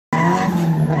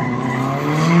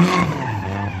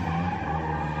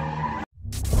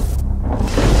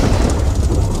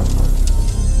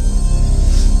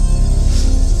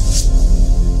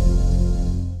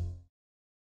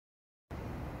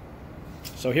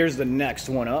So here's the next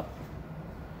one up.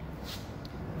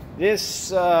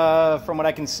 This, from what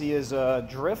I can see, is a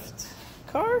drift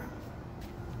car.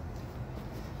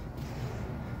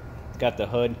 Got the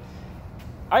hood.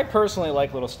 I personally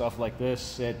like little stuff like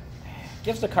this. It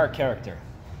gives the car character.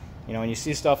 You know, when you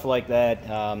see stuff like that,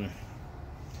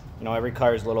 you know, every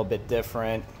car is a little bit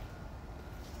different.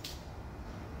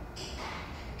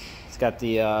 It's got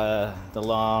the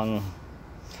long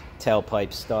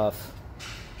tailpipe stuff.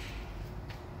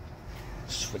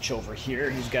 Switch over here.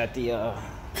 He's got the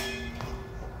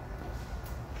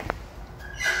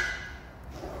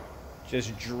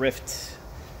just drift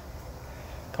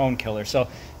cone killer. So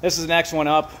this is the next one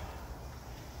up.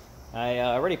 I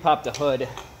already popped the hood,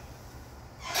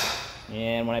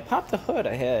 and when I popped the hood,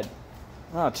 I had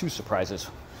two surprises.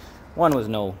 One was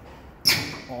well,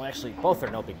 actually both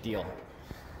are no big deal,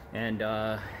 and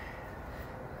kind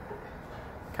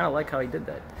of like how he did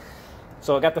that.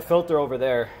 So I got the filter over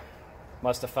there.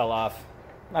 Must have fell off.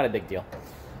 Not a big deal.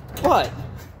 But,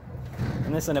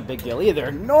 and this isn't a big deal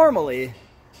either, normally,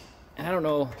 and I don't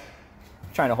know,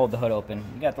 I'm trying to hold the hood open.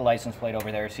 You got the license plate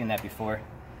over there, seen that before.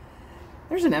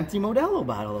 There's an empty Modelo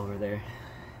bottle over there.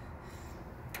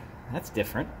 That's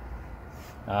different.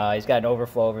 He's got an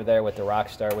overflow over there with the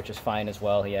Rockstar, which is fine as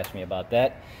well. He asked me about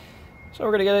that. So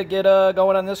we're gonna get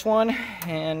going on this one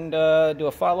and do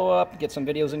a follow-up, get some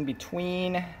videos in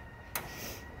between.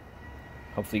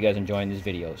 Hopefully you guys enjoying these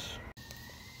videos.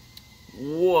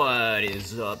 What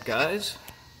is up, guys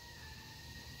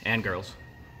and girls?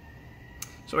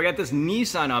 So we got this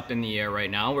Nissan up in the air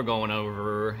right now. We're going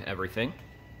over everything.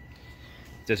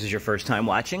 If this is your first time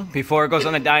watching, before it goes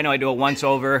on the dyno, I do a once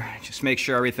over. Just make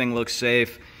sure everything looks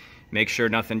safe. Make sure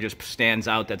nothing just stands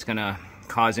out that's gonna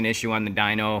cause an issue on the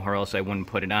dyno, or else I wouldn't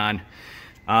put it on.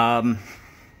 I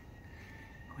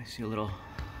see a little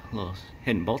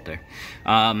hidden bolt there.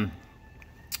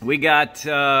 We got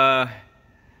some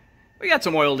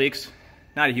oil leaks.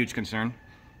 Not a huge concern.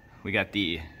 We got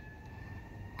the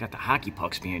hockey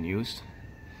pucks being used.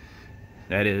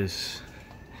 That is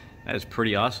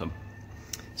pretty awesome.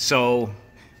 So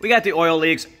we got the oil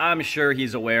leaks. I'm sure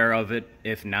he's aware of it.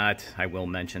 If not, I will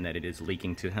mention that it is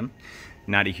leaking to him.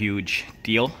 Not a huge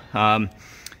deal.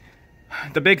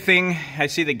 The big thing, I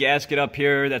see the gasket up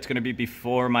here. That's going to be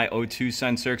before my O2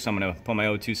 sensor, because I'm going to put my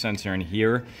O2 sensor in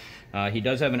here. He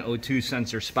does have an O2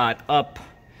 sensor spot up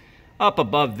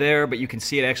above there, but you can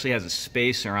see it actually has a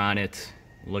spacer on it,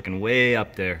 looking way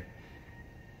up there.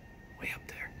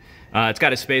 It's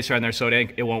got a spacer on there, so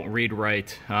it won't read right.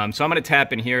 So I'm going to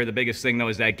tap in here. The biggest thing, though,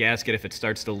 is that gasket. If it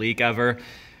starts to leak ever,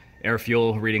 air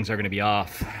fuel readings are going to be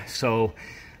off. So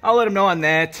I'll let him know on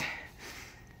that.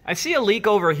 I see a leak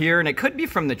over here, and it could be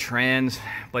from the trans,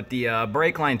 but the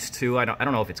brake lines too. I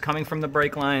don't know if it's coming from the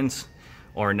brake lines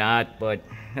or not, but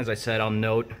as I said, I'll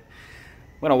note. I'm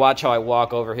gonna watch how I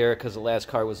walk over here because the last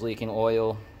car was leaking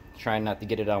oil. Trying not to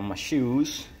get it on my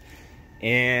shoes.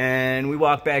 And we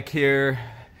walk back here,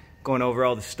 going over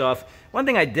all the stuff. One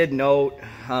thing I did note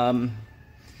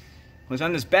was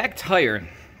on this back tire, you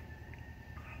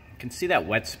can see that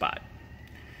wet spot.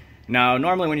 Now,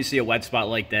 normally when you see a wet spot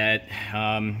like that,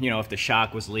 you know, if the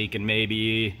shock was leaking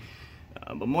maybe,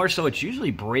 but more so it's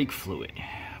usually brake fluid.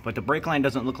 But the brake line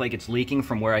doesn't look like it's leaking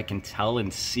from where I can tell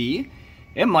and see.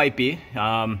 It might be.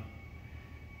 You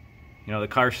know, the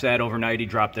car sat overnight, he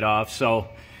dropped it off. So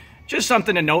just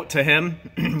something to note to him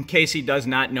in case he does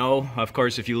not know. Of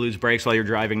course, if you lose brakes while you're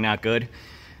driving, not good.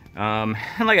 And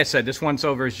like I said, this once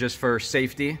over is just for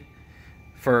safety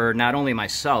for not only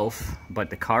myself,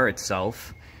 but the car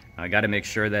itself. I got to make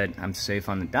sure that I'm safe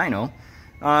on the dyno.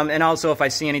 And also, if I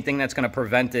see anything that's going to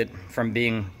prevent it from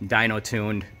being dyno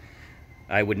tuned,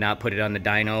 I would not put it on the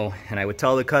dyno, and I would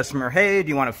tell the customer, hey, do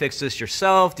you want to fix this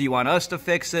yourself? Do you want us to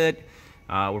fix it?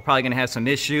 We're probably going to have some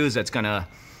issues that's going to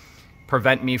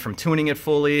prevent me from tuning it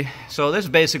fully. So this is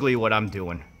basically what I'm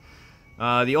doing.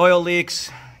 The oil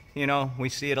leaks, you know, we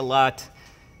see it a lot.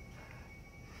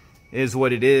 Is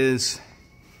what it is.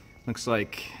 Looks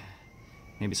like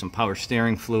maybe some power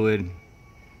steering fluid.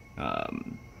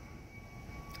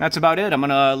 That's about it. I'm going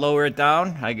to lower it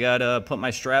down. I got to put my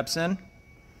straps in.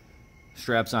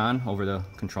 Straps on over the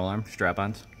control arm,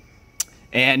 strap-ons.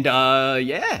 And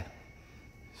yeah,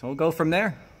 so we'll go from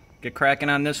there. Get cracking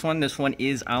on this one. This one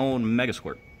is on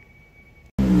megasquirt.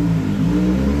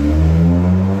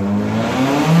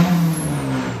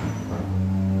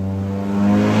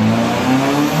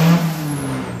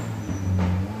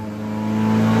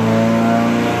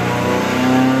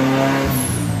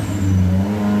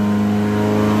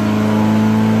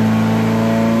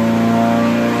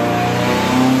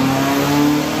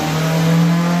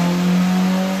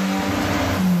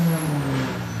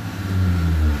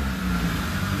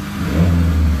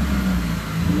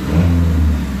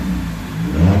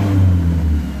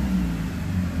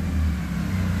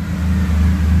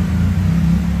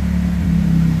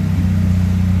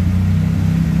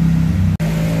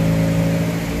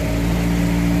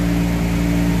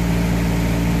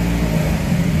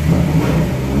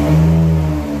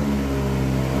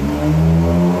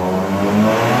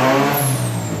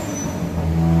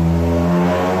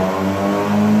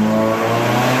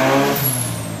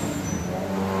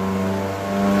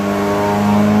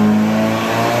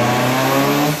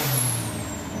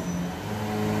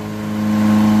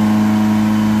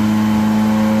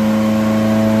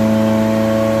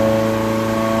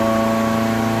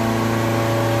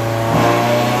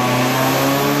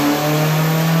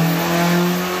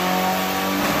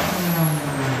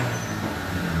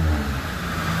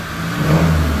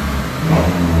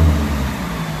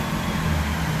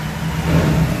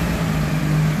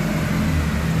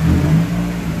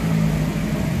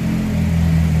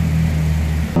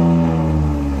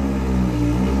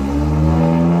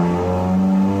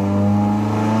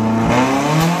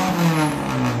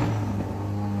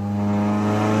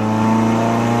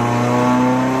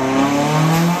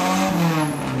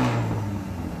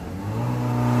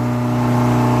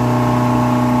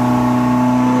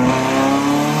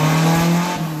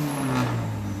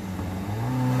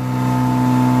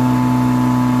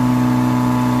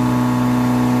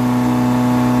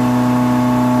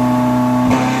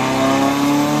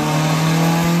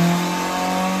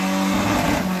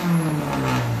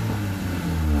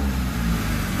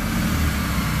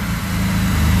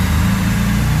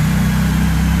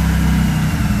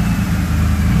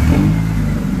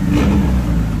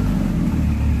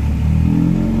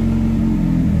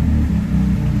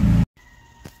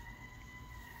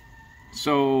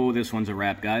 this one's a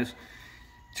wrap, guys.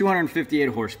 258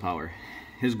 horsepower.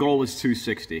 His goal was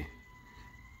 260.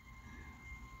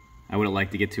 I would have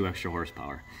liked to get 2 extra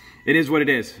horsepower. It is what it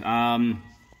is.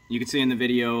 You can see in the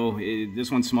video, this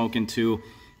one's smoking too.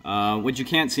 What you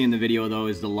can't see in the video though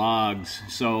is the logs.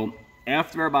 So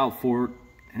after about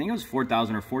I think it was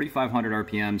 4,000 or 4,500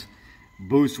 RPMs,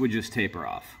 boost would just taper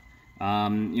off.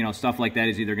 You know, stuff like that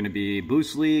is either going to be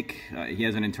boost leak. He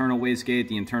has an internal wastegate.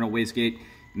 The internal wastegate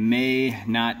may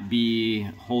not be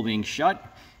holding shut.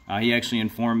 He actually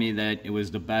informed me that it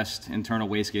was the best internal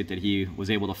wastegate that he was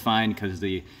able to find, because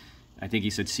I think he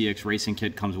said CX Racing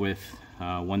Kit comes with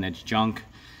one that's junk.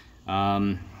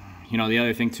 You know, the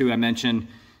other thing too, I mentioned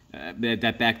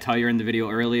that back tire in the video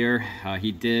earlier.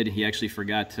 He actually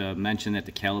forgot to mention that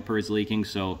the caliper is leaking,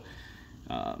 so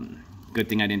good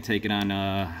thing I didn't take it on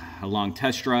a long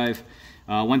test drive.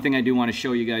 One thing I do want to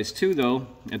show you guys too though,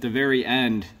 at the very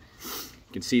end,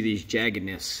 you can see these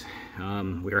jaggedness.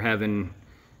 We were having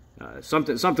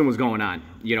something was going on.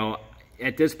 You know,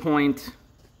 at this point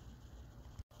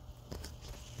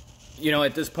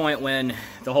when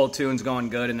the whole tune's going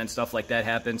good and then stuff like that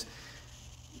happens,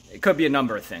 it could be a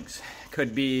number of things.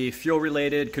 Could be fuel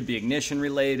related, could be ignition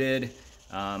related,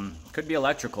 could be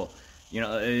electrical. You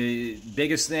know,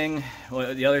 biggest thing,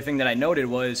 well, the other thing that I noted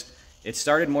was it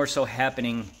started more so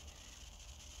happening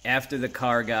after the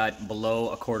car got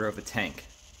below 1/4 of a tank.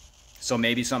 So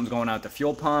maybe something's going on at the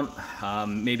fuel pump,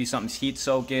 maybe something's heat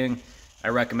soaking. I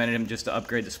recommended him just to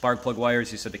upgrade the spark plug wires.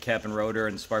 He said the cap and rotor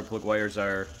and the spark plug wires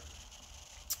are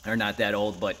not that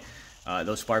old, but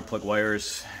those spark plug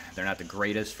wires, they're not the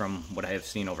greatest from what I have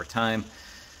seen over time.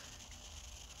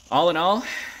 All in all,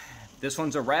 this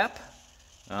one's a wrap.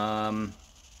 I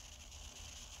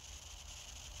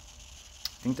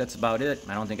think that's about it.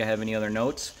 I don't think I have any other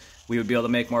notes. We would be able to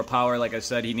make more power. Like I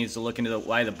said, he needs to look into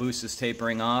why the boost is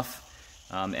tapering off.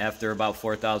 After about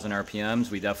 4,000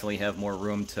 RPMs, we definitely have more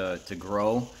room to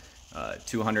grow.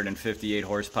 258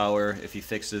 horsepower. If he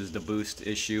fixes the boost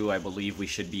issue, I believe we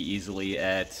should be easily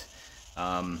at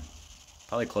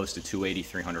probably close to 280,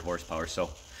 300 horsepower. So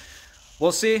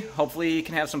we'll see. Hopefully he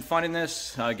can have some fun in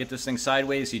this, get this thing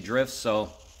sideways. He drifts,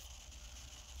 so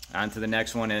on to the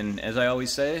next one. And as I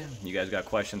always say, you guys got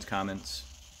questions, comments,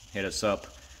 hit us up.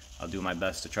 I'll do my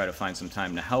best to try to find some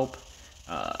time to help.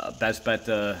 Best bet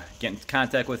to get in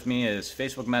contact with me is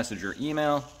Facebook message or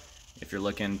email. If you're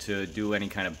looking to do any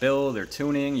kind of build or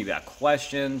tuning, you got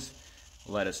questions,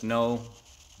 let us know.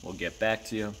 We'll get back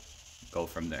to you. Go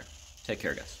from there. Take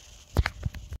care, guys.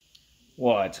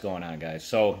 What's going on, guys?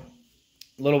 So,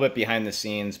 a little bit behind the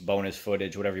scenes, bonus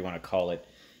footage, whatever you want to call it.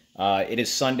 It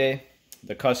is Sunday.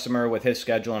 The customer, with his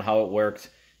schedule and how it worked,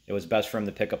 it was best for him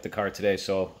to pick up the car today,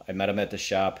 so I met him at the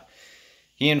shop.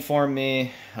 He informed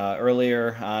me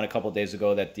earlier on, a couple of days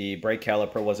ago, that the brake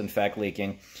caliper was in fact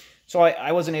leaking. So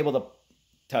I wasn't able to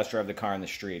test drive the car on the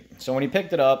street. So when he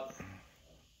picked it up,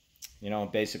 you know,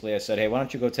 basically I said, hey, why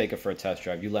don't you go take it for a test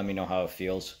drive? You let me know how it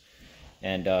feels,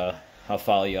 and I'll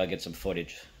follow you. I'll get some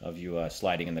footage of you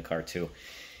sliding in the car too.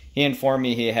 He informed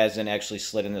me he hasn't actually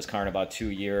slid in this car in about 2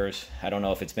 years. I don't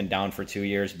know if it's been down for 2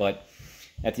 years, but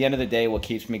at the end of the day, what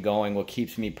keeps me going, what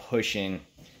keeps me pushing,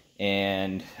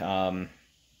 and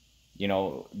you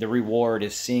know, the reward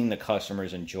is seeing the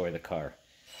customers enjoy the car.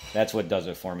 That's what does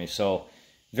it for me. So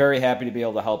very happy to be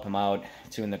able to help him out,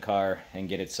 tune the car, and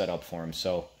get it set up for him.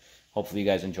 So hopefully you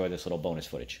guys enjoy this little bonus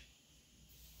footage.